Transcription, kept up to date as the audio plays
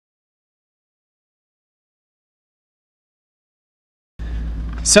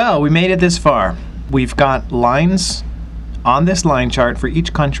So we made it this far. We've got lines on this line chart for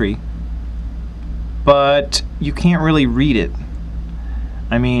each country, but you can't really read it.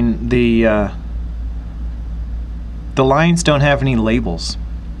 I mean, the lines don't have any labels.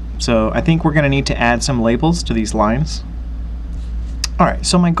 So I think we're going to need to add some labels to these lines. Alright,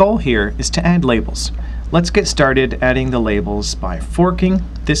 so my goal here is to add labels. Let's get started adding the labels by forking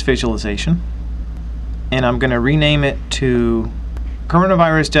this visualization. And I'm going to rename it to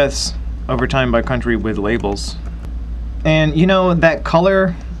Coronavirus Deaths Over Time by Country with Labels. And you know, that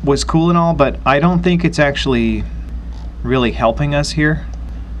color was cool and all, but I don't think it's actually really helping us here.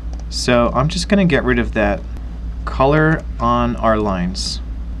 So I'm just going to get rid of that color on our lines.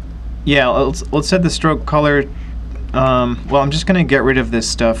 Yeah, let's set the stroke color. Well, I'm just going to get rid of this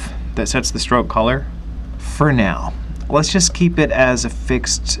stuff that sets the stroke color for now. Let's just keep it as a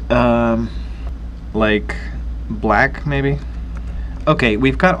fixed, like black maybe. Okay,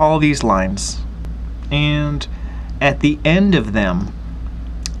 we've got all these lines, and at the end of them,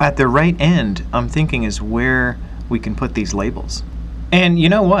 at the right end, I'm thinking is where we can put these labels. And you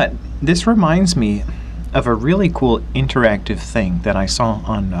know what? This reminds me of a really cool interactive thing that I saw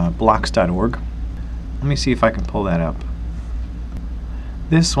on blocks.org. Let me see if I can pull that up.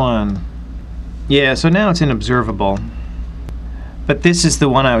 This one. Yeah, so now it's in observable. But this is the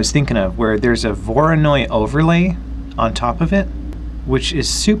one I was thinking of, where there's a Voronoi overlay on top of it, which is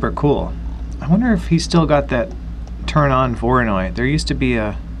super cool. I wonder if he's still got that turn on Voronoi. There used to be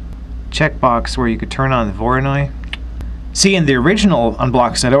a checkbox where you could turn on the Voronoi. See, in the original on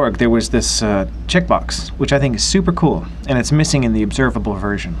blocks.org, there was this checkbox, which I think is super cool, and it's missing in the observable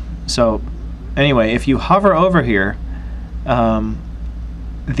version. So, anyway, if you hover over here,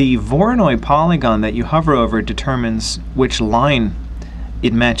 the Voronoi polygon that you hover over determines which line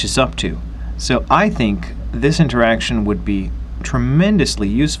it matches up to. So I think this interaction would be tremendously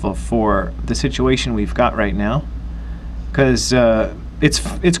useful for the situation we've got right now, because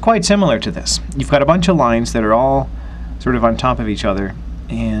it's quite similar to this. You've got a bunch of lines that are all sort of on top of each other,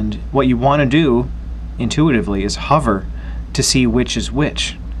 and what you want to do intuitively is hover to see which is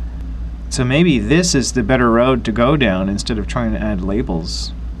which. So maybe this is the better road to go down instead of trying to add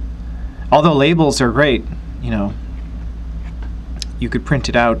labels. Although labels are great, you know, you could print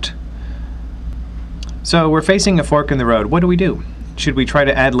it out. So we're facing a fork in the road. What do we do? Should we try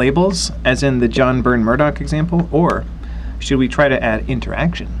to add labels, as in the John Byrne Murdoch example, or should we try to add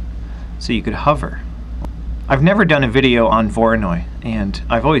interaction so you could hover? I've never done a video on Voronoi, and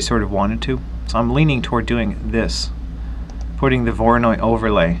I've always sort of wanted to, so I'm leaning toward doing this. Putting the Voronoi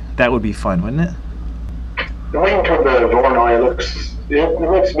overlay. That would be fun, wouldn't it? Leaning toward the Voronoi, it looks a bit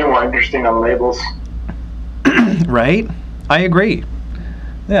more interesting on labels. Right? I agree.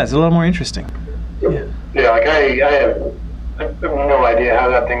 Yeah, it's a little more interesting. Yeah, like I have no idea how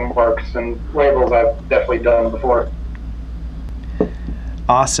that thing works, and labels I've definitely done before.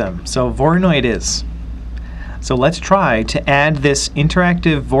 Awesome. So Voronoi it is. So let's try to add this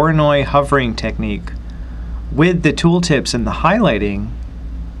interactive Voronoi hovering technique with the tooltips and the highlighting,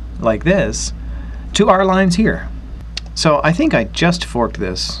 like this, to our lines here. So I think I just forked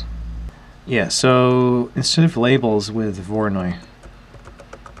this. Yeah, so instead of labels with Voronoi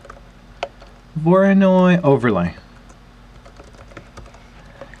overlay.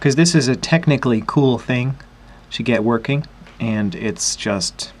 Because this is a technically cool thing to get working, and it's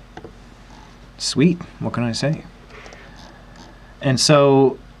just sweet. What can I say? And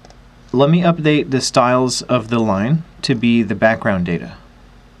so let me update the styles of the line to be the background data.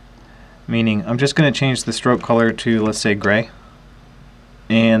 Meaning I'm just going to change the stroke color to, let's say, gray.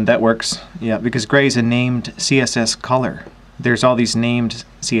 And that works. Yeah, because gray is a named CSS color. There's all these named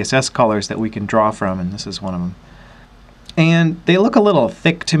CSS colors that we can draw from, and this is one of them. And they look a little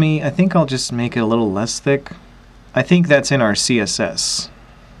thick to me. I think I'll just make it a little less thick. I think that's in our CSS.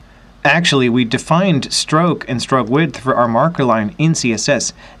 Actually, we defined stroke and stroke width for our marker line in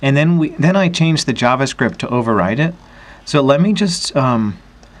CSS, and then I changed the JavaScript to override it. So let me just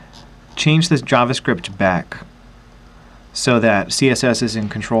change this JavaScript back so that CSS is in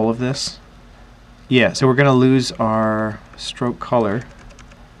control of this. Yeah, so we're going to lose our stroke color,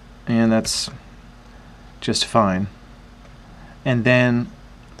 and that's just fine. And then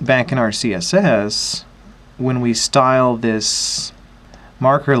back in our CSS, when we style this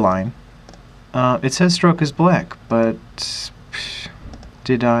marker line, it says stroke is black, but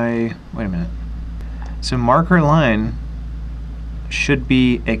wait a minute. So marker line should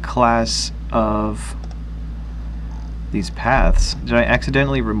be a class of these paths. Did I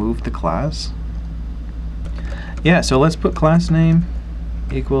accidentally remove the class? Yeah, so let's put class name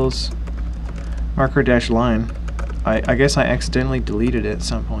equals marker dash line. I guess I accidentally deleted it at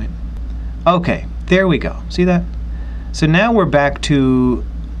some point. Okay, there we go. See that? So now we're back to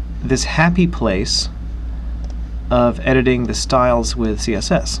this happy place of editing the styles with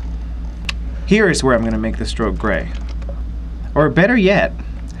CSS. Here is where I'm going to make the stroke gray. Or better yet,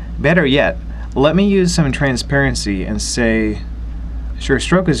 let me use some transparency and say, sure,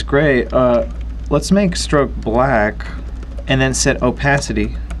 stroke is gray. Let's make stroke black and then set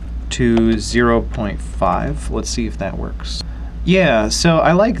opacity to 0.5. Let's see if that works. Yeah, so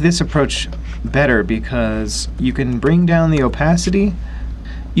I like this approach better because you can bring down the opacity.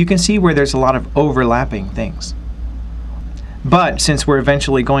 You can see where there's a lot of overlapping things. But since we're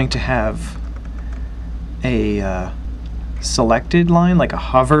eventually going to have a selected line, like a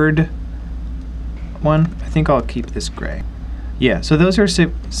hovered one, I think I'll keep this gray. Yeah, so those are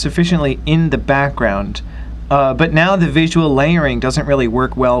sufficiently in the background. But now the visual layering doesn't really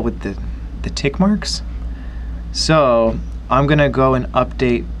work well with the tick marks. So I'm going to go and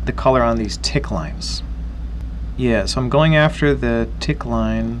update the color on these tick lines. Yeah, so I'm going after the tick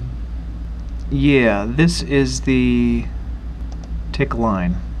line. Yeah, this is the tick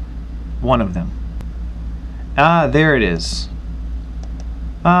line. One of them. Ah, there it is.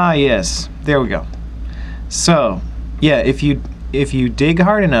 Ah, yes. There we go. So, yeah, if you dig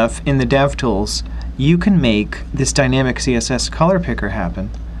hard enough in the DevTools, you can make this dynamic CSS color picker happen.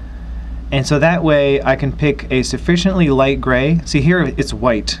 And so that way I can pick a sufficiently light gray. See here it's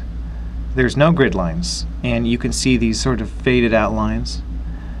white. There's no grid lines. And you can see these sort of faded out lines.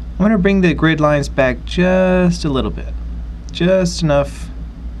 I'm going to bring the grid lines back just a little bit. Just enough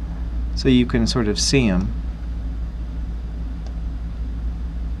so you can sort of see them.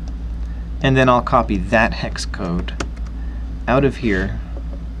 And then I'll copy that hex code out of here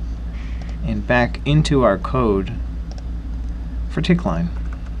and back into our code for tick line.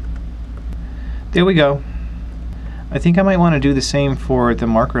 There we go. I think I might want to do the same for the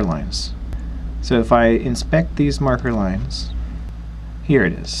marker lines. So if I inspect these marker lines, here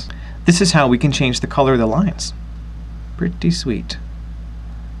it is. This is how we can change the color of the lines. Pretty sweet.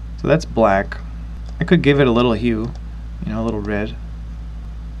 So that's black. I could give it a little hue, you know, a little red.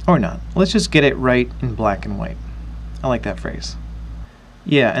 Or not. Let's just get it right in black and white. I like that phrase.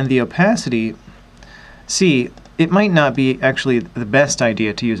 Yeah, and the opacity, see, it might not be actually the best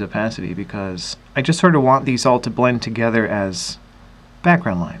idea to use opacity because I just sort of want these all to blend together as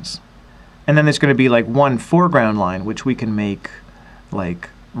background lines. And then there's going to be like one foreground line which we can make like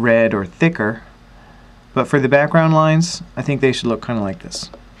red or thicker. But for the background lines, I think they should look kind of like this.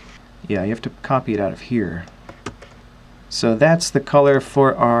 Yeah, you have to copy it out of here. So that's the color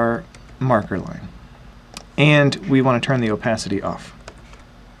for our marker line. And we want to turn the opacity off.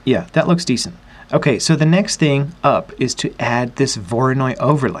 Yeah, that looks decent. Okay, so the next thing up is to add this Voronoi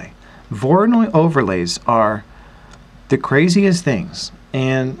overlay. Voronoi overlays are the craziest things.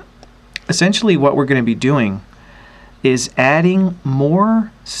 And essentially what we're going to be doing is adding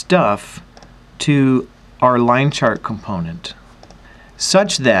more stuff to our line chart component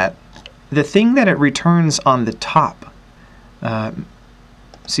such that the thing that it returns on the top,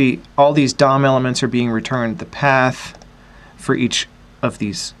 see, all these DOM elements are being returned, the path for each of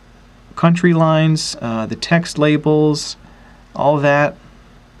these country lines, the text labels, all that.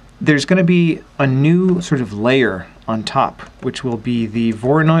 There's going to be a new sort of layer on top, which will be the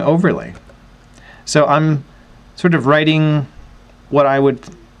Voronoi overlay. So I'm sort of writing what I would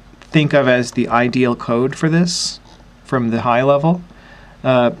think of as the ideal code for this from the high level.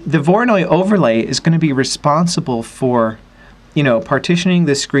 The Voronoi overlay is going to be responsible for, you know, partitioning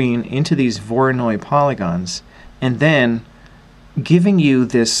the screen into these Voronoi polygons and then giving you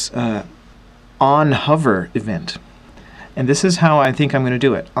this on hover event. And this is how I think I'm going to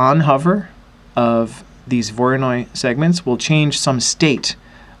do it. On hover of these Voronoi segments will change some state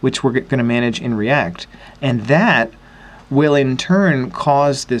which we're going to manage in React. And that will in turn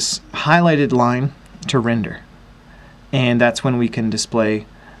cause this highlighted line to render. And that's when we can display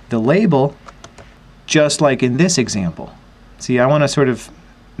the label just like in this example. See, I want to sort of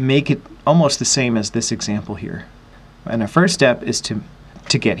make it almost the same as this example here. And our first step is to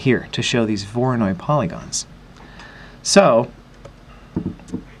get here, to show these Voronoi polygons. So,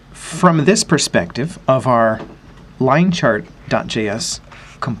 from this perspective of our linechart.js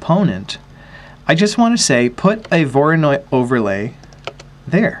component, I just want to say put a Voronoi overlay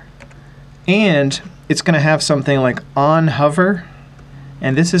there. And it's going to have something like on hover,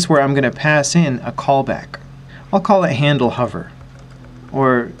 and this is where I'm going to pass in a callback. I'll call it handle hover.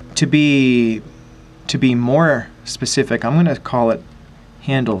 Or to be more specific, I'm going to call it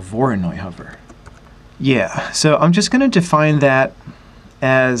handle Voronoi hover. Yeah, so I'm just going to define that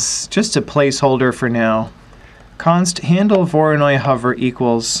as just a placeholder for now, const handle Voronoi hover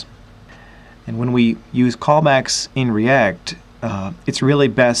equals, and when we use callbacks in React, it's really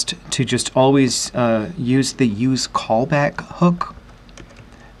best to just always use the use callback hook,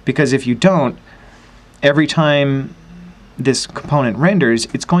 because if you don't, every time this component renders,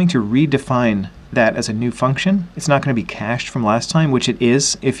 it's going to redefine that as a new function. It's not going to be cached from last time, which it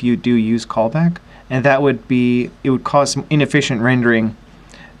is if you do use callback, and that would cause some inefficient rendering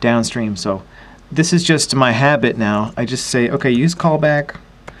downstream. So this is just my habit now. I just say, okay, use callback.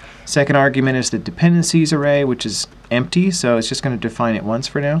 Second argument is the dependencies array, which is empty, so it's just going to define it once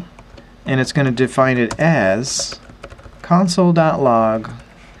for now. And it's going to define it as console.log.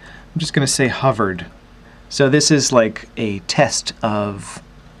 I'm just going to say hovered. So this is like a test of,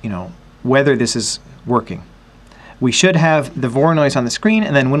 whether this is working. We should have the Voronois on the screen,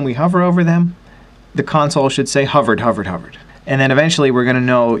 and then when we hover over them, the console should say hovered, hovered, hovered. And then eventually we're going to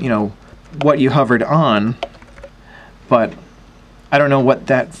know, what you hovered on, but I don't know what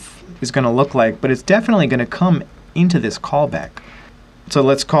that is going to look like, but it's definitely going to come into this callback. So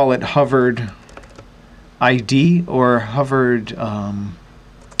let's call it hovered ID or hovered, I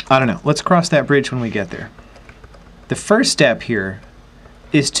don't know. Let's cross that bridge when we get there. The first step here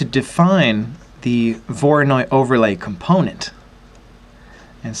is to define the Voronoi overlay component.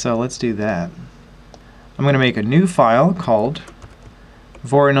 And so let's do that. I'm going to make a new file called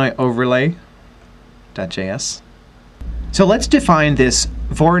Voronoi overlay.js. So let's define this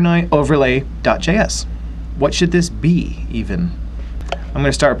Voronoi overlay.js. What should this be even? I'm going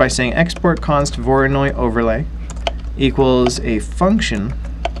to start by saying export const Voronoi overlay equals a function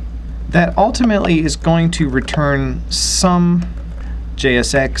that ultimately is going to return some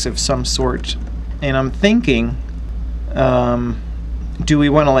JSX of some sort. And I'm thinking, do we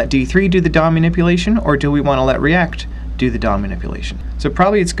want to let D3 do the DOM manipulation, or do we want to let React do the DOM manipulation? So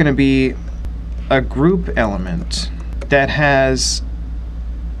probably it's going to be a group element that has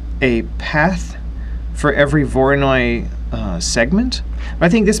a path for every Voronoi segment. But I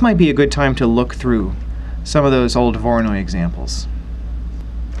think this might be a good time to look through some of those old Voronoi examples.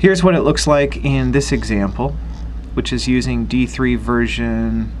 Here's what it looks like in this example, which is using D3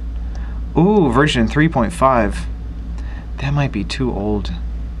 version 3.5. That might be too old.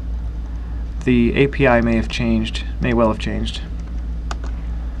 The API may well have changed.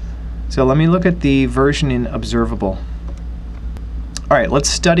 So let me look at the version in Observable. All right, let's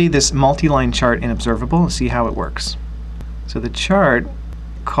study this multi-line chart in Observable and see how it works. So the chart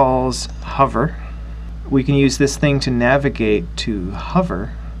calls hover. We can use this thing to navigate to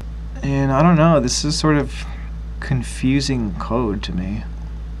hover. And I don't know, this is sort of confusing code to me.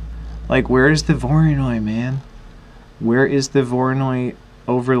 Like, where is the Voronoi, man? Where is the Voronoi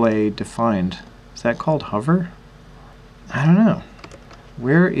overlay defined? Is that called hover? I don't know.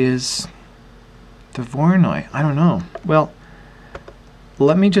 Where is the Voronoi? I don't know. Well,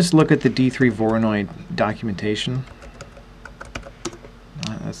 let me just look at the D3 Voronoi documentation.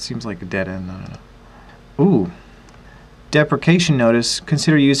 That seems like a dead end. I don't know. Ooh. Deprecation notice.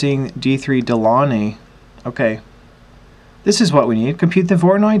 Consider using D3 Delaunay. Okay. This is what we need. Compute the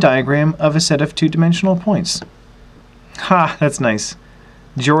Voronoi diagram of a set of two-dimensional points. Ha, that's nice.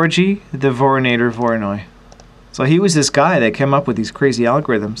 Georgi, the Voronator Voronoi. So he was this guy that came up with these crazy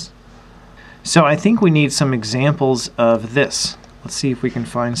algorithms. So I think we need some examples of this. Let's see if we can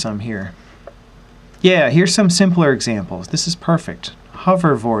find some here. Yeah, here's some simpler examples. This is perfect.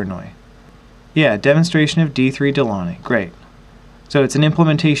 Hover Voronoi. Yeah, demonstration of D3 Delaunay. Great. So it's an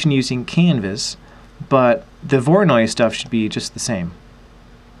implementation using Canvas, but the Voronoi stuff should be just the same.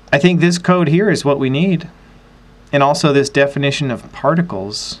 I think this code here is what we need. And also this definition of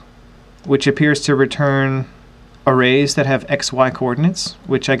particles, which appears to return arrays that have XY coordinates,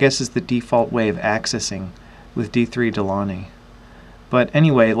 which I guess is the default way of accessing with D3 Delaunay. But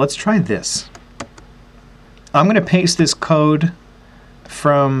anyway, let's try this. I'm going to paste this code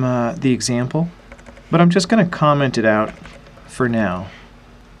from the example, but I'm just going to comment it out for now.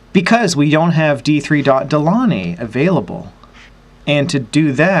 Because we don't have D3.Delaunay available. And to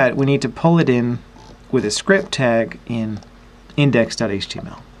do that, we need to pull it in with a script tag in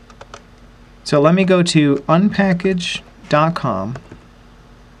index.html. So let me go to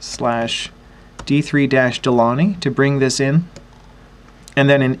unpackage.com/D3-Delaunay to bring this in. And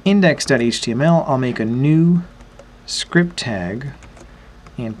then in index.html, I'll make a new script tag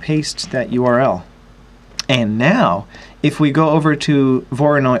and paste that URL. And now, if we go over to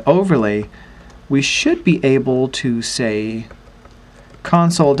Voronoi overlay, we should be able to say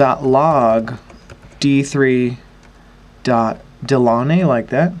console.log D3.Delaunay like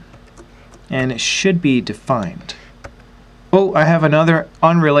that, and it should be defined. Oh, I have another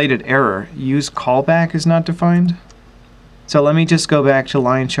unrelated error. Use callback is not defined. So let me just go back to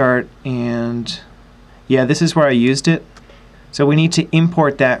line chart and yeah, this is where I used it. So we need to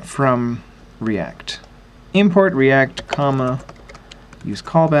import that from React. Import React, comma, use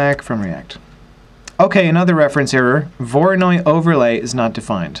callback from React. Okay, another reference error. Voronoi overlay is not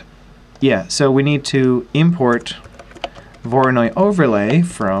defined. Yeah, so we need to import Voronoi overlay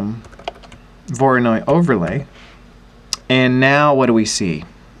from Voronoi overlay. And now what do we see?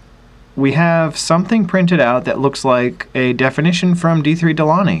 We have something printed out that looks like a definition from D3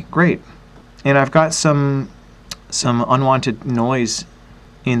 Delaunay. Great. And I've got some unwanted noise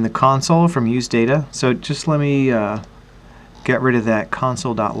in the console from use data. So just let me get rid of that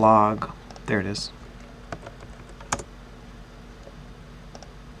console.log. There it is.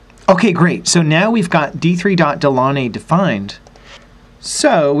 Okay, great. So now we've got d3.delaunay defined.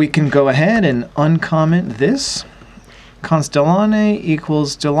 So we can go ahead and uncomment this. Const Delaunay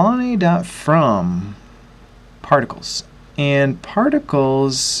equals Delaunay.from particles. And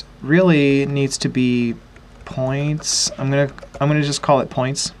particles really needs to be points. I'm gonna just call it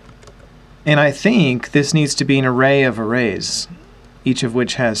points. And I think this needs to be an array of arrays, each of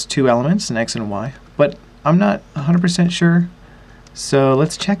which has 2 elements, an x and a y. But I'm not 100% sure. So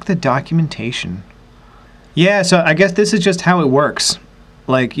let's check the documentation. Yeah, so I guess this is just how it works.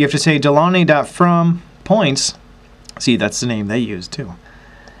 Like you have to say Delaunay.from points. See, that's the name they use too.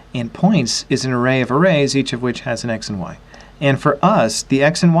 And points is an array of arrays, each of which has an x and y. And for us, the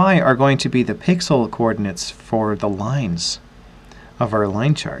x and y are going to be the pixel coordinates for the lines of our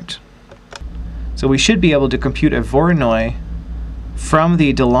line chart. So we should be able to compute a Voronoi from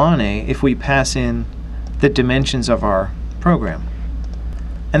the Delaunay if we pass in the dimensions of our program.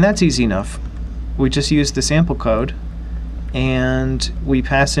 And that's easy enough. We just use the sample code and we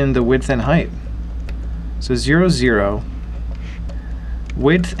pass in the width and height. So 0, 0,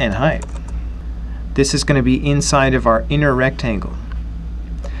 width and height. This is going to be inside of our inner rectangle.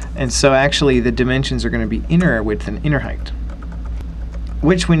 And so actually the dimensions are going to be inner width and inner height,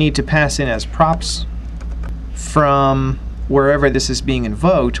 which we need to pass in as props from wherever this is being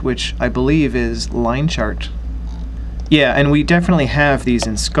invoked, which I believe is line chart. Yeah, and we definitely have these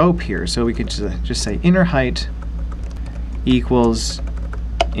in scope here, so we could just say inner height equals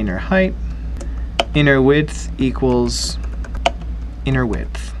inner height, inner width equals inner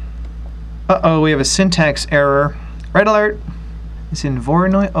width. Uh-oh, we have a syntax error. Red alert! It's in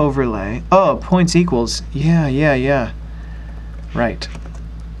Voronoi overlay. Oh, points equals. Yeah. Right.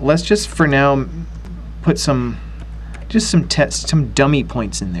 Let's just for now put some dummy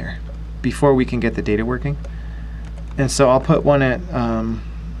points in there before we can get the data working. And so I'll put one at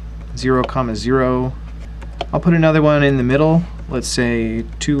 0, 0. I'll put another one in the middle. Let's say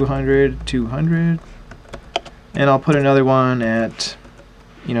 200, 200. And I'll put another one at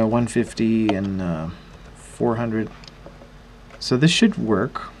 150 and 400. So this should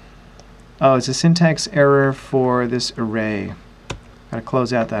work. Oh, it's a syntax error for this array. Gotta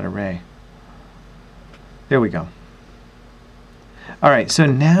close out that array. There we go. Alright, so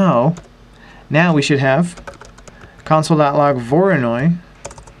now we should have console.log Voronoi,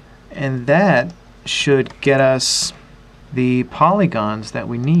 and that should get us the polygons that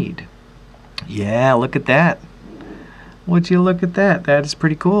we need. Yeah, look at that. Would you look at that? That is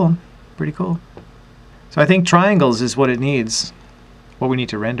pretty cool. Pretty cool. So I think triangles is what it needs, what we need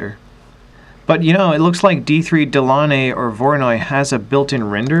to render. But it looks like D3 Delaunay or Voronoi has a built-in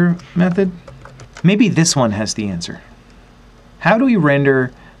render method. Maybe this one has the answer. How do we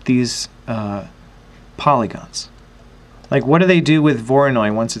render these polygons? Like, what do they do with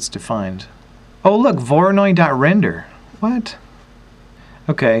Voronoi once it's defined? Oh, look, Voronoi.render. What?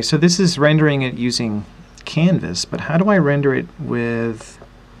 Okay, so this is rendering it using Canvas, but how do I render it with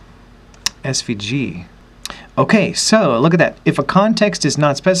SVG? Okay, so look at that. If a context is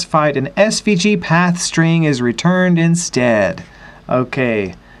not specified, an SVG path string is returned instead.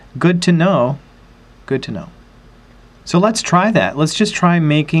 Okay, good to know. Good to know. So let's try that. Let's just try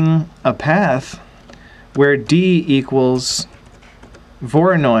making a path where D equals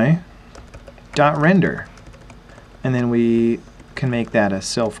Voronoi.render. And then we can make that a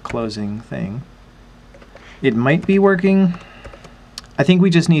self-closing thing. It might be working. I think we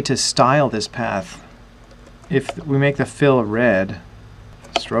just need to style this path. If we make the fill red,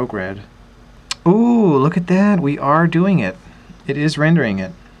 stroke red. Ooh, look at that. We are doing it. It is rendering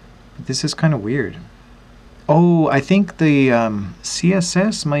it. This is kind of weird. Oh, I think the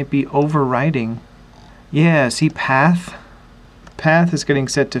CSS might be overriding. Yeah, see, path? Path is getting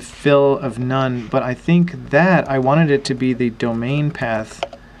set to fill of none, but I think that I wanted it to be the domain path.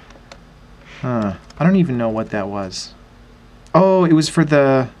 I don't even know what that was. Oh, it was for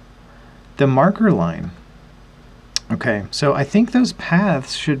the marker line. Okay, so I think those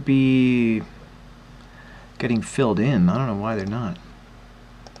paths should be getting filled in. I don't know why they're not.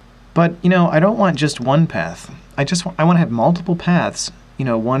 But, you know, I don't want just one path. I want to have multiple paths, you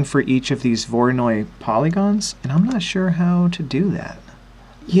know, one for each of these Voronoi polygons, and I'm not sure how to do that.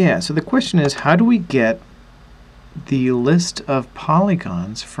 Yeah, so the question is, how do we get the list of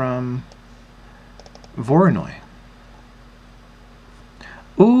polygons from Voronoi?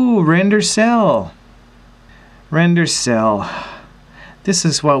 Ooh, render cell. Render cell. This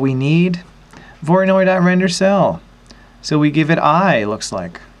is what we need. Voronoi.render cell. So we give it I, looks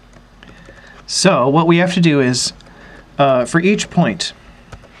like. So what we have to do is, for each point,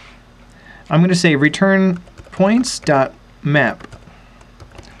 I'm going to say return points.map.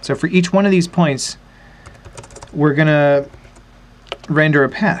 So for each one of these points, we're going to render a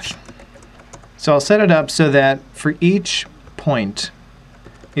path. So I'll set it up so that for each point,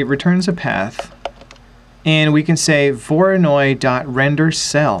 it returns a path. And we can say Voronoi.render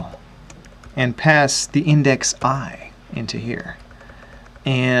cell and pass the index I into here.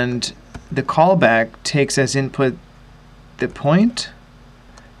 And the callback takes as input the point,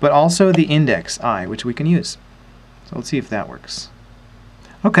 but also the index I, which we can use. So let's see if that works.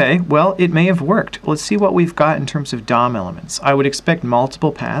 Okay, well, it may have worked. Let's see what we've got in terms of DOM elements. I would expect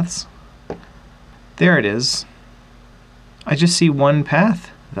multiple paths. There it is. I just see one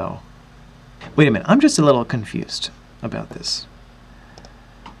path, though. Wait a minute, I'm just a little confused about this.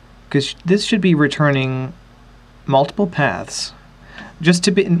 Because this should be returning multiple paths. Just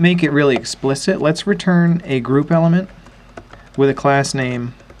to make it really explicit, let's return a group element with a class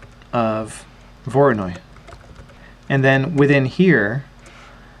name of Voronoi. And then within here,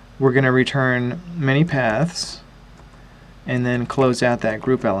 we're going to return many paths and then close out that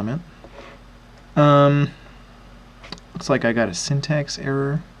group element. Looks like I got a syntax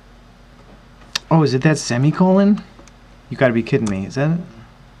error. Oh, is it that semicolon? You gotta be kidding me. Is that it?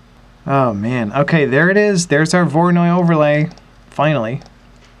 Oh man. Okay, there it is. There's our Voronoi overlay. Finally.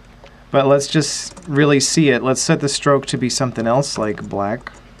 But let's just really see it. Let's set the stroke to be something else like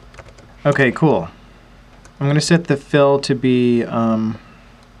black. Okay, cool. I'm gonna set the fill to be a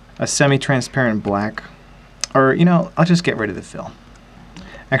semi-transparent black. Or, you know, I'll just get rid of the fill.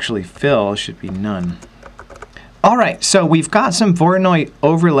 Actually, fill should be none. Alright, so we've got some Voronoi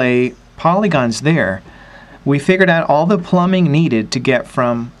overlay polygons there. We figured out all the plumbing needed to get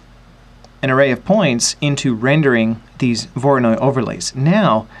from an array of points into rendering these Voronoi overlays.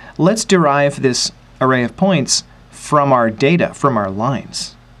 Now, let's derive this array of points from our data, from our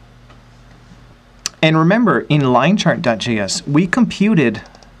lines. And remember, in linechart.js, we computed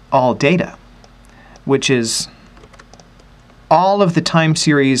all data, which is all of the time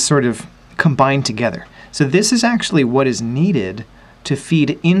series sort of combined together. So this is actually what is needed to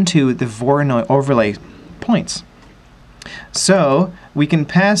feed into the Voronoi overlay points. So we can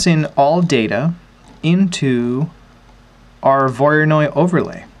pass in all data into our Voronoi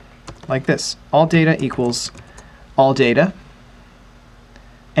overlay, like this. All data equals all data.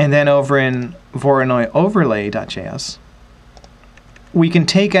 And then over in Voronoi overlay.js, we can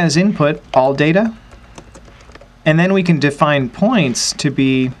take as input all data, and then we can define points to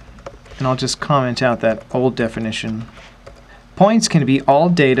be, and I'll just comment out that old definition. Points can be all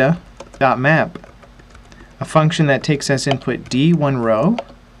data.map, a function that takes as input d, one row,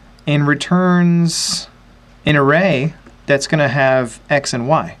 and returns an array that's going to have x and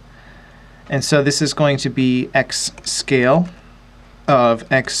y. And so this is going to be x scale of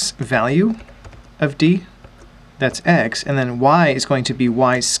x value of d, that's x, and then y is going to be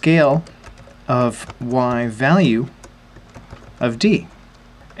y scale of y value of d.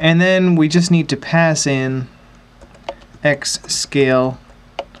 And then we just need to pass in x scale,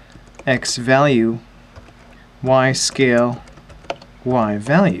 x value, y scale, y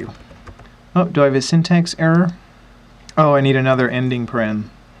value. Oh, do I have a syntax error? Oh, I need another ending paren.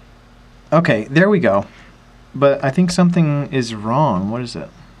 Okay, there we go. But I think something is wrong. What is it?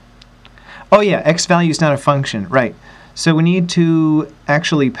 Oh yeah, x value is not a function. Right. So we need to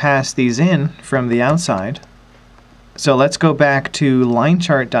actually pass these in from the outside. So let's go back to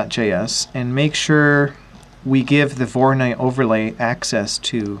linechart.js and make sure we give the Voronoi overlay access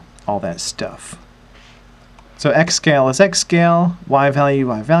to all that stuff. So x scale is x scale, y value,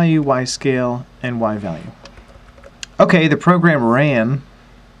 y scale, and y value. Okay, the program ran,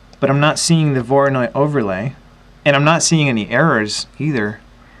 but I'm not seeing the Voronoi overlay, and I'm not seeing any errors either.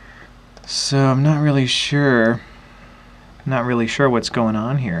 So I'm not really sure. Not really sure what's going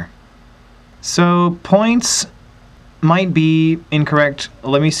on here. So points might be incorrect.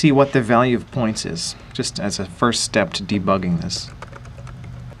 Let me see what the value of points is, just as a first step to debugging this.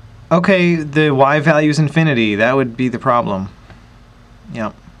 Okay, the y value is infinity. That would be the problem.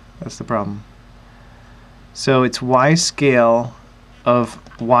 Yep, that's the problem. So it's y scale of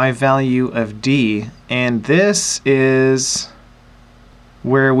y value of d, and this is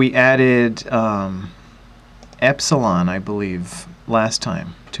where we added epsilon, I believe, last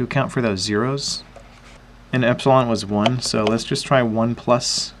time to account for those zeros. And epsilon was 1, so let's just try 1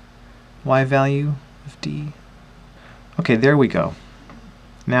 plus y value of d. Okay, there we go.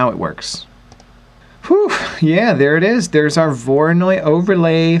 Now it works. Whew, yeah, there it is. There's our Voronoi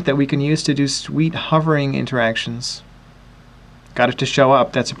overlay that we can use to do sweet hovering interactions. Got it to show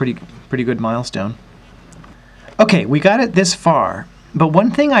up. That's a pretty good milestone. Okay, we got it this far. But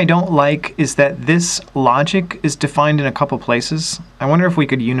one thing I don't like is that this logic is defined in a couple places. I wonder if we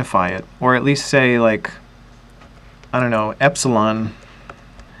could unify it, or at least say, like, I don't know, epsilon.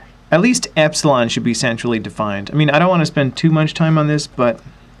 At least epsilon should be centrally defined. I mean, I don't want to spend too much time on this, but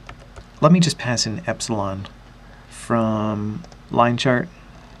let me just pass in epsilon from line chart.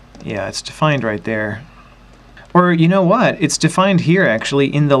 Yeah, it's defined right there. Or you know what? It's defined here,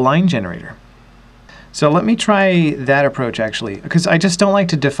 actually, in the line generator. So let me try that approach, actually, because I just don't like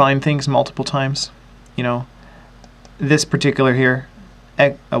to define things multiple times. You know, this particular here,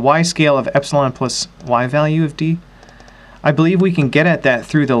 a y scale of epsilon plus y value of d. I believe we can get at that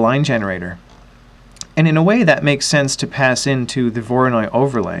through the line generator. And in a way, that makes sense to pass into the Voronoi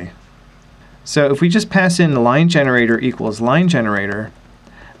overlay. So if we just pass in the line generator equals line generator,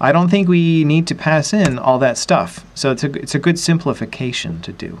 I don't think we need to pass in all that stuff. So it's a good simplification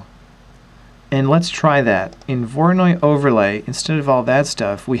to do. And let's try that. In Voronoi overlay, instead of all that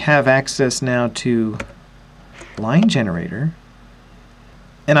stuff, we have access now to line generator.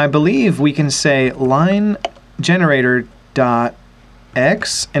 And I believe we can say line generator dot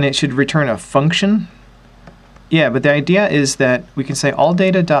x, and it should return a function. Yeah, but the idea is that we can say all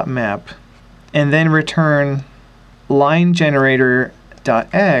data dot map, and then return line generator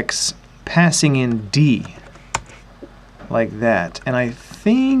dot x passing in d, like that. And I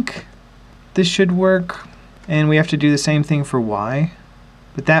think this should work, and we have to do the same thing for y,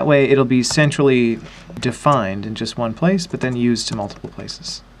 but that way it'll be centrally defined in just one place, but then used to multiple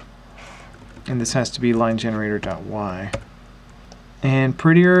places. And this has to be line generator.y. And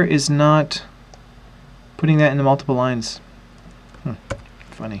prettier is not putting that into multiple lines.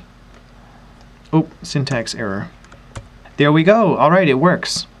 Funny. Oh, syntax error. There we go. All right, it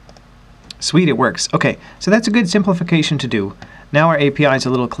works. Sweet, it works. Okay, so that's a good simplification to do. Now our API is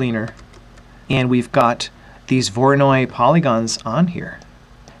a little cleaner, and we've got these Voronoi polygons on here.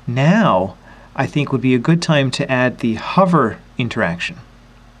 Now, I think would be a good time to add the hover interaction.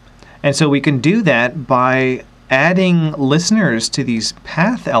 And so we can do that by adding listeners to these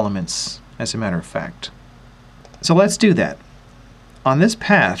path elements, as a matter of fact. So let's do that. On this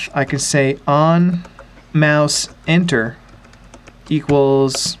path, I can say on mouse enter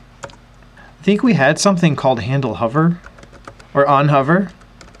equals, I think we had something called handle hover, or on hover.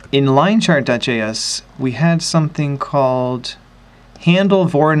 In linechart.js, we had something called handle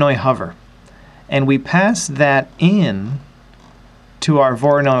Voronoi hover, and we passed that in to our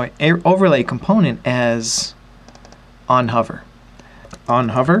Voronoi overlay component as on hover. On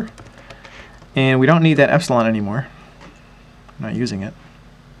hover, and we don't need that epsilon anymore. I'm not using it.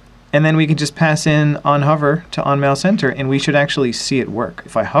 And then we can just pass in on hover to on mouse enter, and we should actually see it work.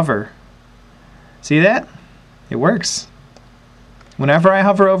 If I hover, see that? It works. Whenever I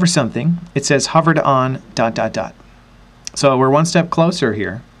hover over something, it says hovered on ... So we're one step closer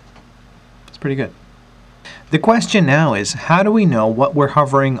here. It's pretty good. The question now is, how do we know what we're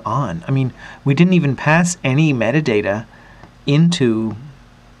hovering on? I mean, we didn't even pass any metadata into,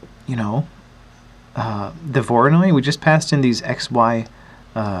 you know, the Voronoi. We just passed in these XY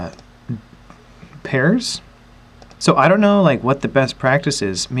pairs. So I don't know, like, what the best practice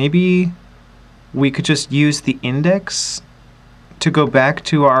is. Maybe we could just use the index to go back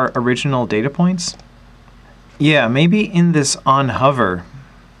to our original data points. Yeah, maybe in this on hover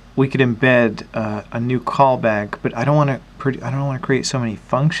we could embed a new callback, but I don't want to create so many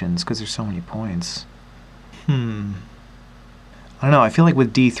functions because there's so many points. I don't know. I feel like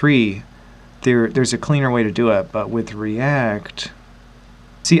with D3 there's a cleaner way to do it, but with React,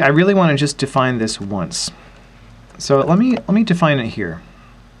 see, I really want to just define this once. So let me define it here.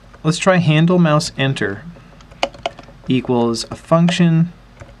 Let's try handle mouse enter equals a function,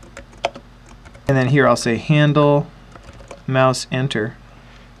 and then here I'll say handle mouse enter,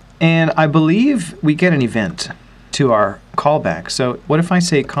 and I believe we get an event to our callback. So what if I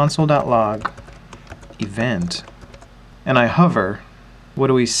say console.log event, and I hover, what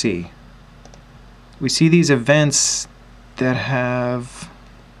do we see? We see these events that have...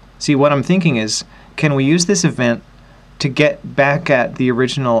 See, what I'm thinking is, can we use this event to get back at the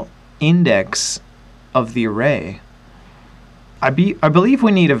original index of the array? I believe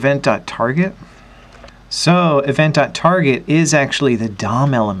we need event.target. So event.target is actually the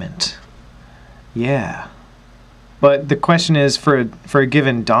DOM element. Yeah. But the question is, for a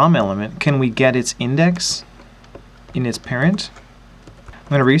given DOM element, can we get its index in its parent? I'm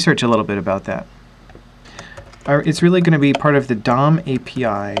going to research a little bit about that. It's really going to be part of the DOM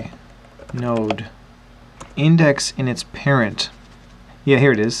API node. Index in its parent. Yeah,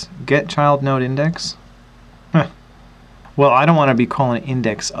 here it is. Get child node index. Huh. Well, I don't want to be calling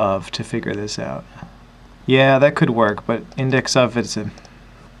index of to figure this out. Yeah, that could work, but index of it's an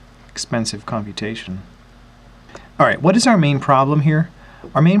expensive computation. All right, what is our main problem here?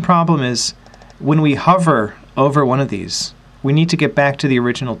 Our main problem is when we hover over one of these, we need to get back to the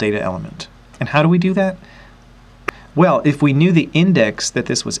original data element. And how do we do that? Well, if we knew the index that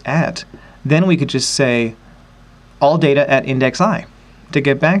this was at, then we could just say all data at index I to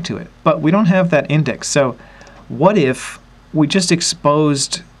get back to it. But we don't have that index. So what if we just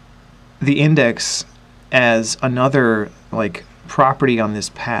exposed the index as another property on this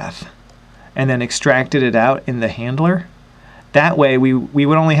path and then extracted it out in the handler? That way we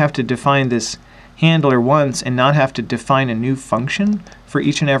would only have to define this handler once and not have to define a new function for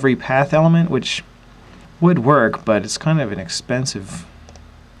each and every path element, which would work, but it's kind of an expensive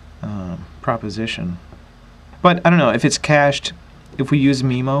proposition. But I don't know, if it's cached, if we use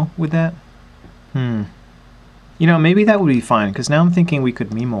Memo with that? You know, maybe that would be fine, because now I'm thinking we could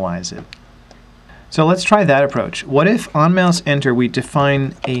memoize it. So let's try that approach. What if on mouse enter we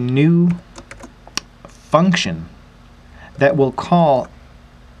define a new function that will call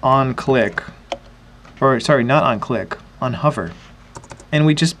on click, or sorry, not on click, on hover. And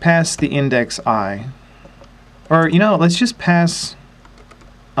we just pass the index I. Or, you know, let's just pass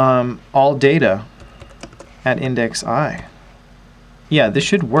all data at index I. Yeah, this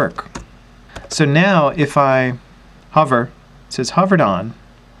should work. So now if I hover, it says hovered on,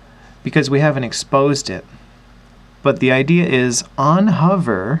 because we haven't exposed it. But the idea is on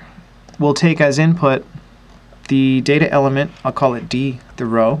hover, we'll take as input the data element, I'll call it D, the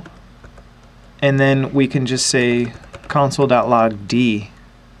row, and then we can just say console.log D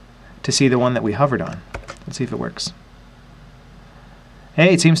to see the one that we hovered on. Let's see if it works.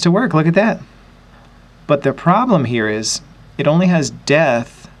 Hey, it seems to work. Look at that. But the problem here is it only has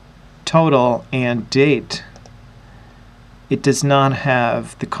death, total, and date. It does not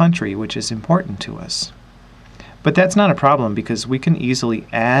have the country, which is important to us. But that's not a problem because we can easily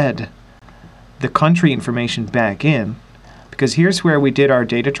add the country information back in, because here's where we did our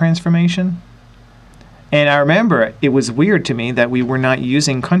data transformation. And I remember it was weird to me that we were not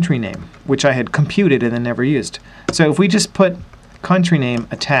using country name, which I had computed and then never used. So if we just put country name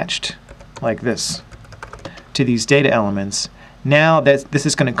attached like this to these data elements, now this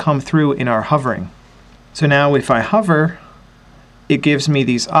is going to come through in our hovering. So now if I hover, it gives me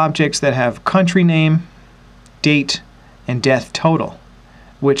these objects that have country name, date, and death total,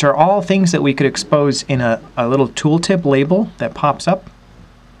 which are all things that we could expose in a little tooltip label that pops up.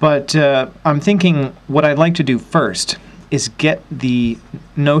 But I'm thinking what I'd like to do first is get the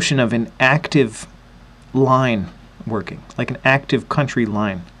notion of an active line working, like an active country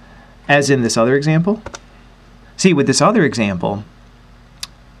line, as in this other example. See, with this other example,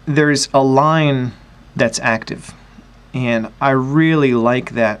 there's a line that's active, and I really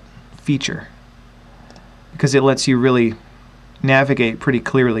like that feature because it lets you really navigate pretty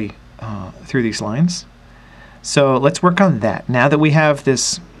clearly through these lines. So let's work on that. Now that we have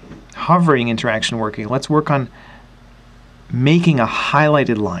this hovering interaction working, let's work on making a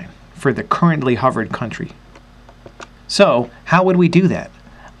highlighted line for the currently hovered country. So how would we do that?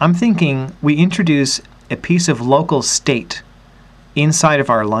 I'm thinking we introduce a piece of local state inside of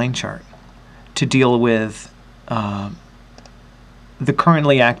our line chart to deal with the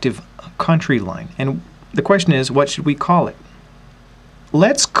currently active country line. And the question is, what should we call it?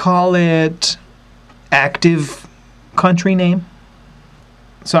 Let's call it active country name.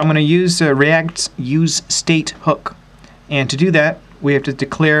 So I'm going to use React's use state hook. And to do that, we have to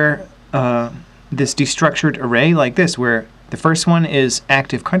declare this destructured array like this, where the first one is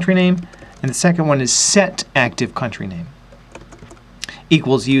active country name, and the second one is set active country name.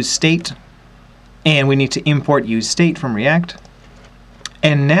 Equals use state, and we need to import use state from React.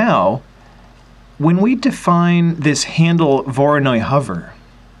 And now, when we define this handle Voronoi hover,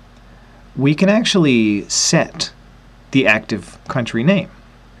 we can actually set the active country name.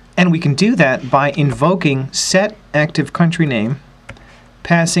 And we can do that by invoking set active country name,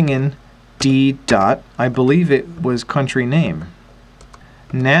 passing in d dot, I believe it was country name.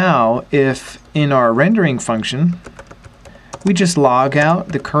 Now, if in our rendering function, we just log out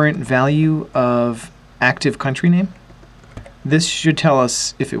the current value of active country name, this should tell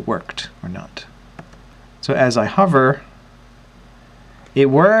us if it worked or not. So as I hover, it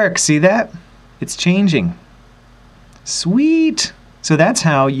works. See that? It's changing. Sweet! So that's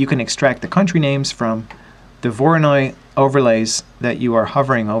how you can extract the country names from the Voronoi overlays that you are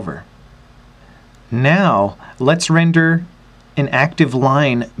hovering over. Now, let's render an active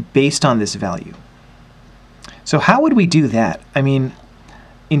line based on this value. So how would we do that? I mean,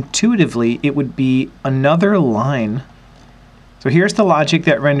 intuitively, it would be another line. So here's the logic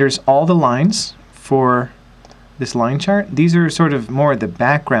that renders all the lines for this line chart. These are sort of more the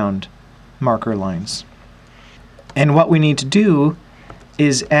background marker lines. And what we need to do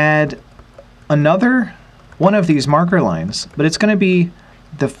is add another one of these marker lines, but it's going to be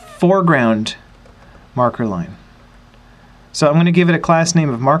the foreground marker line. So I'm going to give it a class name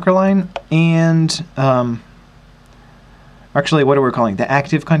of marker line, and actually, what are we calling? The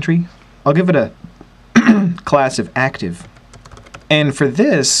active country? I'll give it a class of active. And for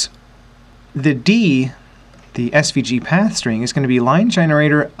this, the D, the SVG path string, is going to be line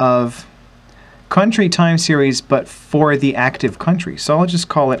generator of country time series, but for the active country. So I'll just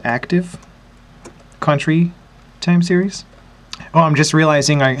call it active country time series. Oh, I'm just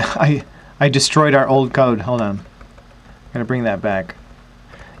realizing I destroyed our old code. Hold on. I'm going to bring that back.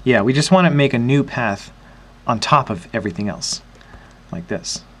 Yeah, we just want to make a new path on top of everything else, like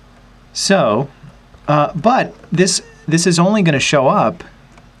this. So, but this is only going to show up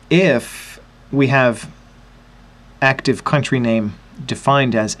if we have active country name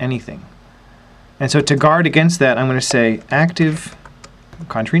defined as anything. And so to guard against that, I'm going to say active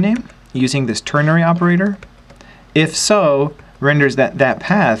country name using this ternary operator. If so, renders that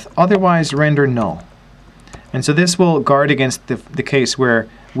path, otherwise render null. And so this will guard against the case where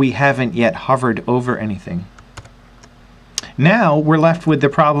we haven't yet hovered over anything. Now we're left with the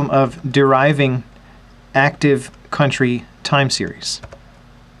problem of deriving active country time series.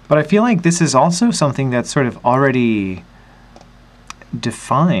 But I feel like this is also something that's sort of already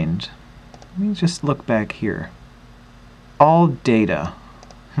defined. Let me just look back here. All data.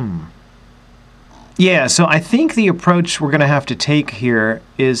 Yeah, so I think the approach we're going to have to take here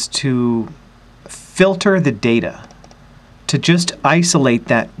is to filter the data to just isolate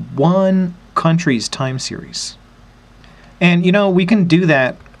that one country's time series. And you know, we can do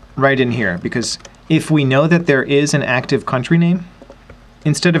that right in here, because if we know that there is an active country name,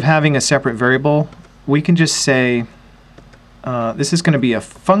 instead of having a separate variable, we can just say this is going to be a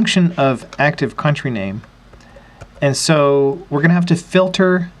function of active country name. And so we're going to have to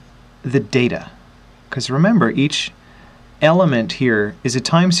filter the data. Because remember, each element here is a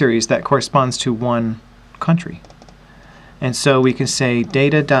time series that corresponds to one country. And so we can say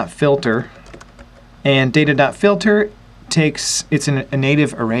data.filter. And data.filter takes, it's a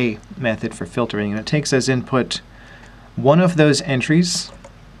native array method for filtering. And it takes as input one of those entries,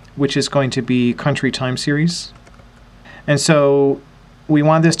 which is going to be country time series. And so we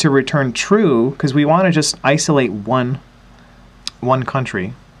want this to return true because we want to just isolate one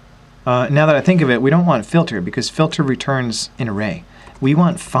country. Now that I think of it, we don't want filter because filter returns an array. We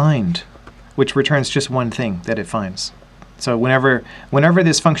want find, which returns just one thing that it finds. So whenever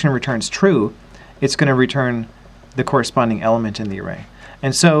this function returns true, it's going to return the corresponding element in the array.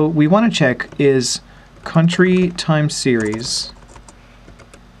 And so we want to check is country time series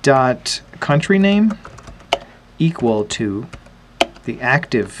dot country name equal to the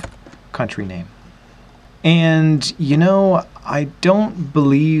active country name. And you know, I don't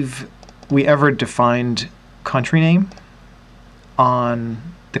believe we ever defined country name on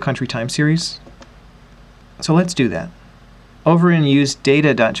the country time series. So let's do that. Over in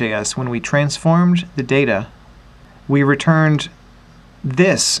useData.js, when we transformed the data, we returned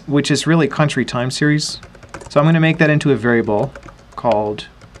this, which is really country time series. So I'm going to make that into a variable called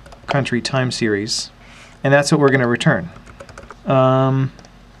country time series, and that's what we're going to return.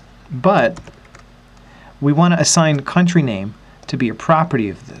 But we want to assign country name to be a property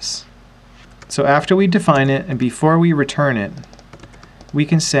of this. So after we define it and before we return it, we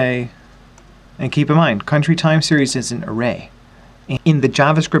can say, and keep in mind, country time series is an array. In the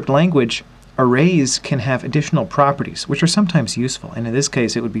JavaScript language, arrays can have additional properties, which are sometimes useful. And in this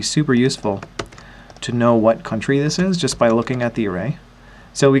case, it would be super useful to know what country this is just by looking at the array.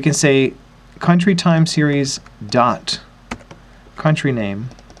 So we can say country time series dot country name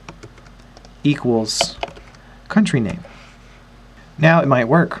equals country name. Now it might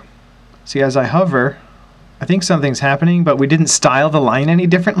work. See, as I hover, I think something's happening, but we didn't style the line any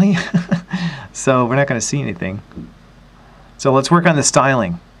differently. So we're not going to see anything. So let's work on the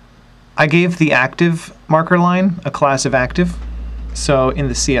styling. I gave the active marker line a class of active. So in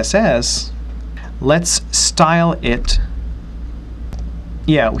the CSS, let's style it.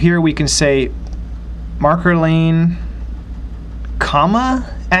 Yeah, here we can say marker lane,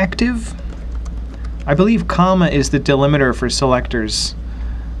 comma, active. I believe comma is the delimiter for selectors,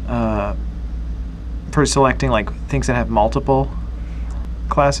 for selecting like things that have multiple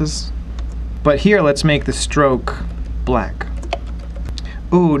classes. But here, let's make the stroke black.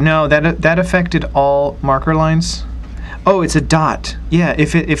 Ooh, no, that affected all marker lines. Oh, it's a dot. Yeah,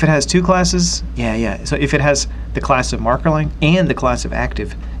 if it has two classes, yeah. So if it has the class of marker line and the class of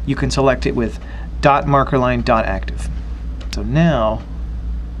active, you can select it with dot marker line dot active. So now,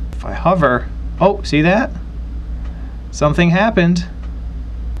 if I hover, oh, see that? Something happened,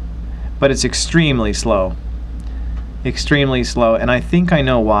 but it's extremely slow. Extremely slow, and I think I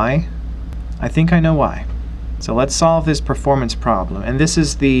know why. So let's solve this performance problem. And this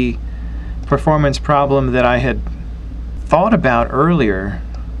is the performance problem that I had thought about earlier,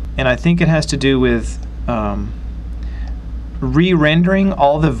 and I think it has to do with re-rendering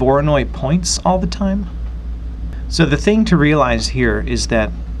all the Voronoi points all the time. So the thing to realize here is that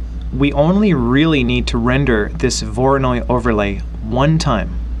we only really need to render this Voronoi overlay one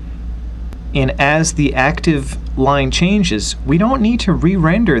time. And as the active line changes, we don't need to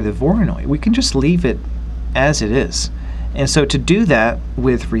re-render the Voronoi. We can just leave it as it is. And so to do that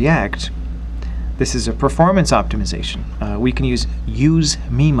with React, this is a performance optimization. We can use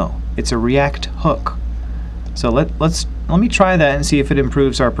Mimo. It's a React hook. So let me try that and see if it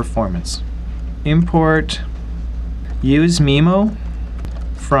improves our performance. Import Mimo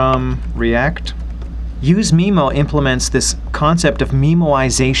from React. Mimo implements this concept of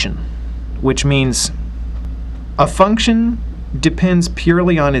Mimoization, which means a function depends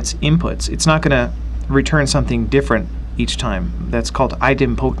purely on its inputs. It's not going to return something different each time. That's called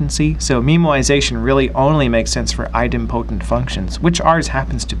idempotency. So Mimoization really only makes sense for idempotent functions, which ours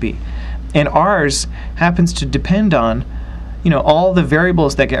happens to be. And ours happens to depend on, all the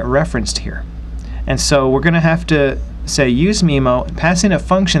variables that get referenced here. And so we're going to have to say useMimo, pass in a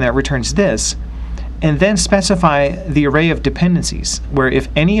function that returns this, and then specify the array of dependencies, where if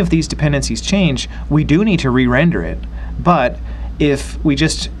any of these dependencies change, we do need to re-render it. But if we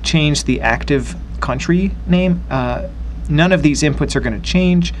just change the active country name, none of these inputs are going to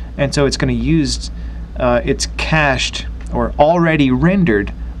change, and so it's going to use its cached or already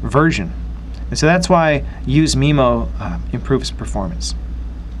rendered version. And so that's why useMimo improves performance.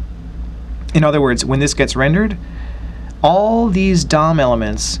 In other words, when this gets rendered, all these DOM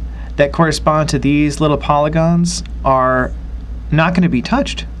elements that correspond to these little polygons are not going to be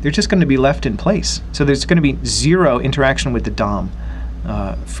touched. They're just going to be left in place. So there's going to be zero interaction with the DOM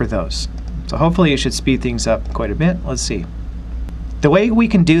for those. So hopefully it should speed things up quite a bit. Let's see. The way we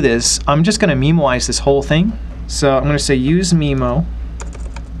can do this, I'm just going to Mimoize this whole thing. So I'm going to say useMimo.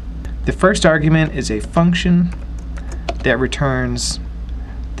 The first argument is a function that returns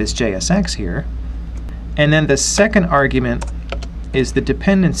this JSX here. And then the second argument is the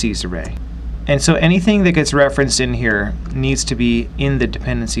dependencies array. And so anything that gets referenced in here needs to be in the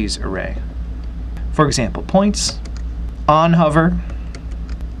dependencies array. For example, points, onHover,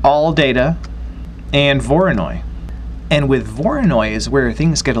 all data, and Voronoi. And with Voronoi is where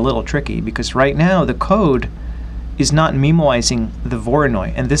things get a little tricky, because right now the code is not Mimoizing the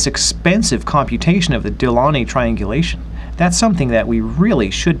Voronoi, and this expensive computation of the Delaunay triangulation, that's something that we really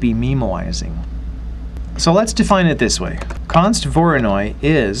should be Mimoizing. So let's define it this way. Const Voronoi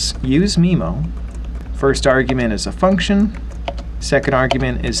is useMimo. First argument is a function. Second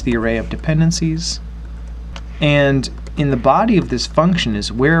argument is the array of dependencies. And in the body of this function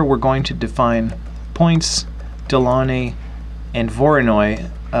is where we're going to define points, Delaunay, and Voronoi.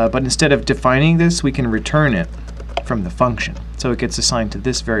 But instead of defining this, we can return it from the function. So it gets assigned to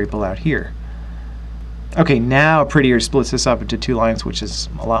this variable out here. Okay, now Prettier splits this up into two lines, which is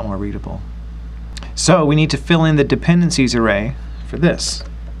a lot more readable. So we need to fill in the dependencies array for this.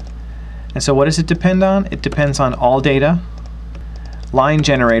 And so what does it depend on? It depends on all data, line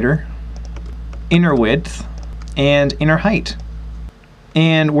generator, inner width, and inner height.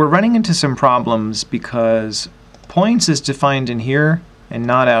 And we're running into some problems because points is defined in here and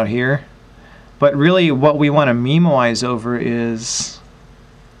not out here. But really what we want to Mimoize over is...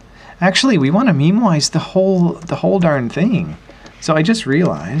 Actually, we want to Mimoize the whole darn thing. So I just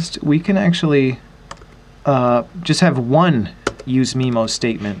realized we can actually just have one useMimo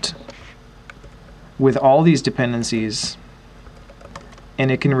statement with all these dependencies and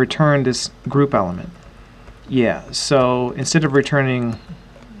it can return this group element. Yeah, so instead of returning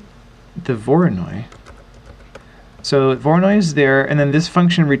the Voronoi, so Voronoi is there, and then this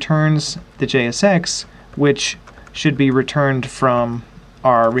function returns the JSX, which should be returned from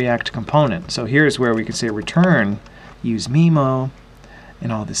our React component. So here's where we could say return, use Mimo,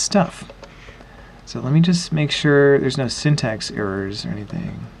 and all this stuff. So let me just make sure there's no syntax errors or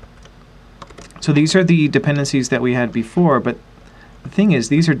anything. So these are the dependencies that we had before, but the thing is,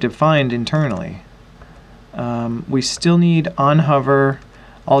 these are defined internally. We still need onHover.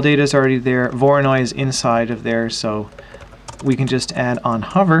 All data is already there. Voronoi is inside of there, so we can just add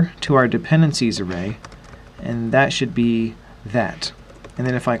onHover to our dependencies array, and that should be that. And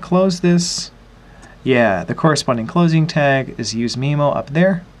then if I close this, yeah, the corresponding closing tag is use Mimo up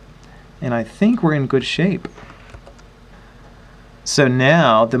there, and I think we're in good shape. So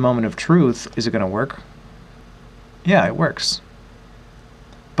now the moment of truth, is it going to work? Yeah, it works.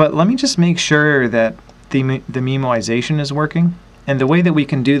 But let me just make sure that the Mimoization is working. And the way that we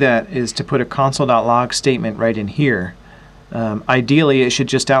can do that is to put a console.log statement right in here. Ideally, it should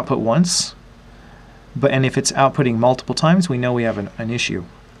just output once. And if it's outputting multiple times, we know we have an issue.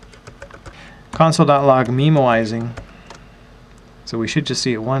 Console.log Mimoizing. So we should just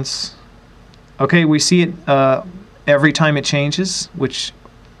see it once. Okay, we see it every time it changes, which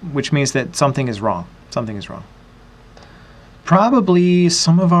means that something is wrong. Something is wrong. Probably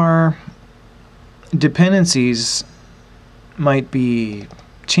some of our dependencies might be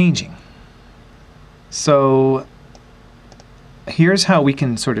changing. So here's how we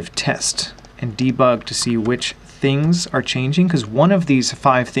can sort of test and debug to see which things are changing, because one of these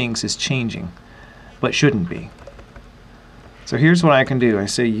 5 things is changing, but shouldn't be. So here's what I can do. I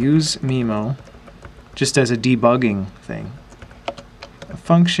say use Mimo, just as a debugging thing. A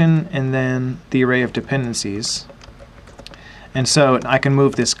function, and then the array of dependencies. And so I can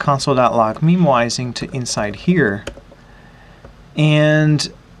move this console.log Mimoizing to inside here.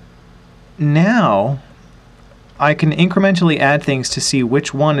 And now I can incrementally add things to see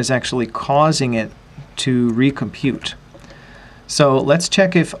which one is actually causing it to recompute. So let's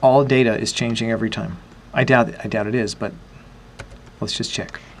check if all data is changing every time. I doubt it is, but let's just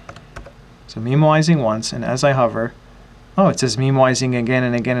check. So Mimoizing once, and as I hover, oh, it says Mimoizing again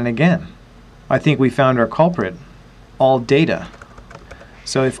and again and again. I think we found our culprit, all data.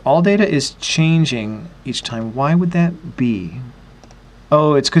 So if all data is changing each time, why would that be?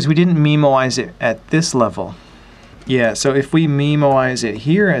 Oh, it's because we didn't Mimoize it at this level. Yeah, so if we Mimoize it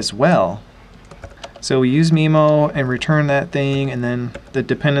here as well, so we use Mimo and return that thing, and then the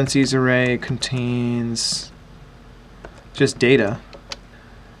dependencies array contains just data.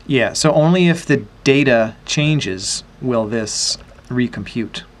 Yeah, so only if the data changes will this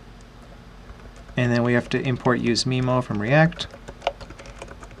recompute. And then we have to import use Mimo from React.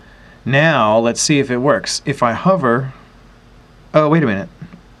 Now, let's see if it works. If I hover, oh, wait a minute.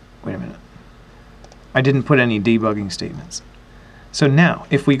 Wait a minute. I didn't put any debugging statements. So now,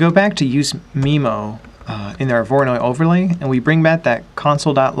 if we go back to use Mimo in our Voronoi overlay, and we bring back that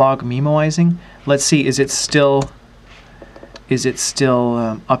console.log Mimoizing, let's see, is it still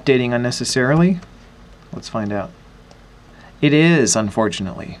updating unnecessarily? Let's find out. It is,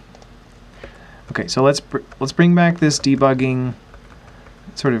 unfortunately. Okay, so let's bring back this debugging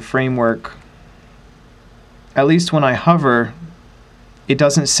sort of framework. At least when I hover, it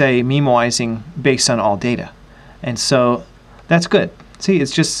doesn't say Mimoizing based on all data, and so that's good. See,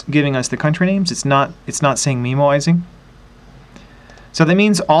 it's just giving us the country names. It's not saying Mimoizing. So that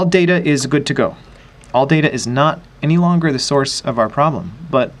means all data is good to go. All data is not any longer the source of our problem.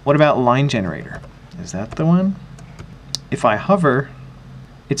 But what about line generator? Is that the one? If I hover,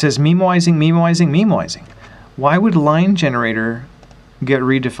 it says Mimoizing, Mimoizing, Mimoizing. Why would line generator get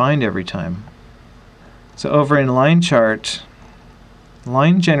redefined every time? So over in line chart,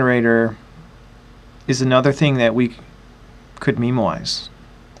 line generator is another thing that we could Mimoize.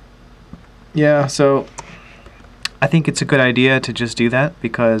 Yeah, so I think it's a good idea to just do that,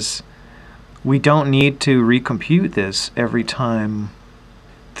 because we don't need to recompute this every time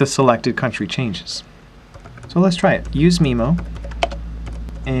the selected country changes. So let's try it. Use Mimo,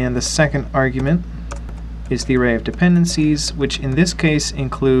 and the second argument is the array of dependencies, which in this case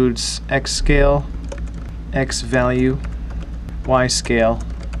includes x scale, x value, y scale,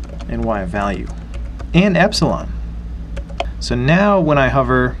 and y value, and epsilon. So now when I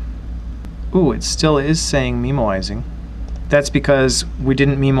hover, ooh, it still is saying Mimoizing. That's because we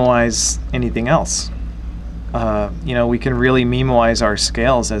didn't Mimoize anything else. You know, we can really Mimoize our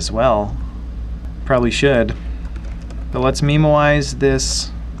scales as well. Probably should. But let's Mimoize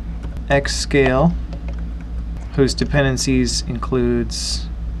this x scale, whose dependencies includes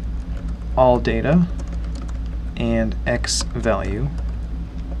all data and x value.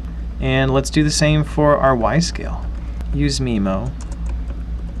 And let's do the same for our y scale. Use MIMO,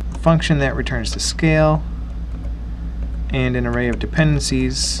 a function that returns the scale, and an array of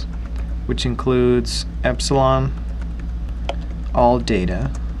dependencies, which includes epsilon, all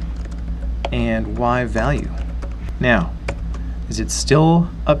data, and y value. Now, is it still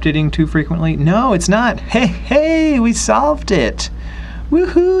updating too frequently? No, it's not. Hey, we solved it.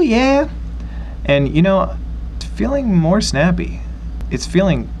 Woohoo, yeah. And you know, it's feeling more snappy. It's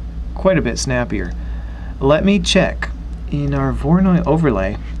feeling quite a bit snappier. Let me check in our Voronoi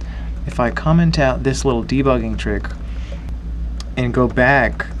overlay if I comment out this little debugging trick and go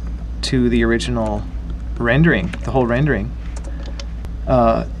back to the original rendering, the whole rendering.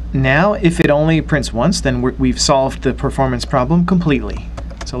 Now, if it only prints once, then we've solved the performance problem completely.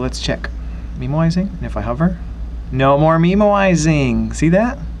 So let's check. Memoizing, and if I hover, no more memoizing. See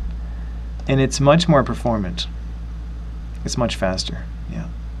that? And it's much more performant. It's much faster. Yeah.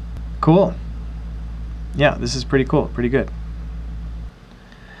 Cool. Yeah, this is pretty cool, pretty good.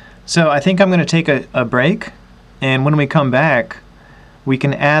 So I think I'm going to take a break, and when we come back, we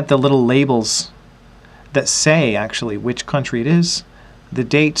can add the little labels that say actually which country it is, the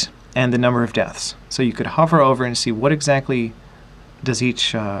date, and the number of deaths. So you could hover over and see what exactly does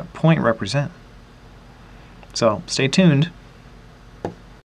each point represent. So stay tuned.